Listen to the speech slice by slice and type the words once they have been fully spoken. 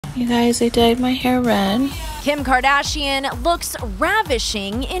You guys, I dyed my hair red. Kim Kardashian looks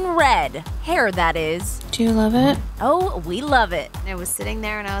ravishing in red. Hair, that is. Do you love it? Oh, we love it. I was sitting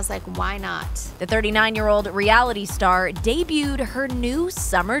there and I was like, why not? The 39-year-old reality star debuted her new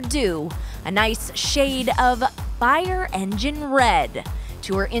Summer Dew, a nice shade of fire engine red,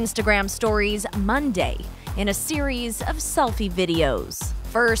 to her Instagram stories Monday in a series of selfie videos.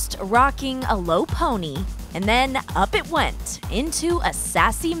 First rocking a low pony, and then up it went into a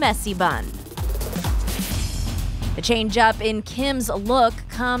sassy messy bun. The change up in Kim's look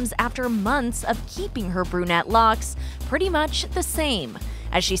comes after months of keeping her brunette locks pretty much the same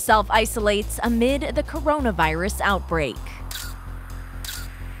as she self-isolates amid the coronavirus outbreak.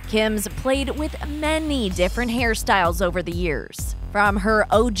 Kim's played with many different hairstyles over the years, from her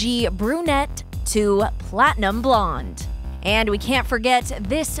OG brunette to platinum blonde. And we can't forget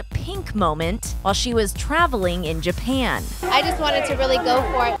this pink moment while she was traveling in Japan. I just wanted to really go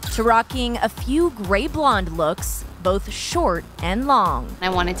for it. To rocking a few gray blonde looks, both short and long. I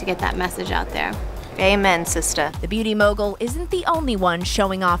wanted to get that message out there. Amen, sister. The beauty mogul isn't the only one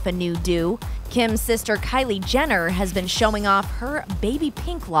showing off a new do. Kim's sister Kylie Jenner has been showing off her baby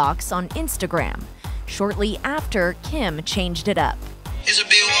pink locks on Instagram, shortly after Kim changed it up. There's a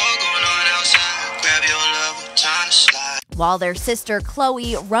big war going on outside. Grab your love, time to slide. While their sister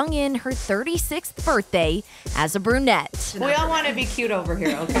Chloe rung in her 36th birthday as a brunette. We all want to be cute over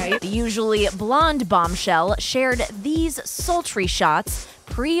here, okay? The usually blonde bombshell shared these sultry shots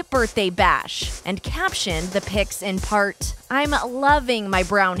pre-birthday bash and captioned the pics in part, "I'm loving my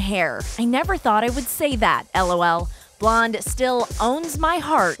brown hair. I never thought I would say that, LOL. Blonde still owns my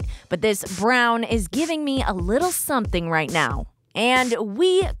heart, but this brown is giving me a little something right now." And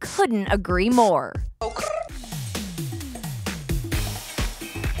we couldn't agree more.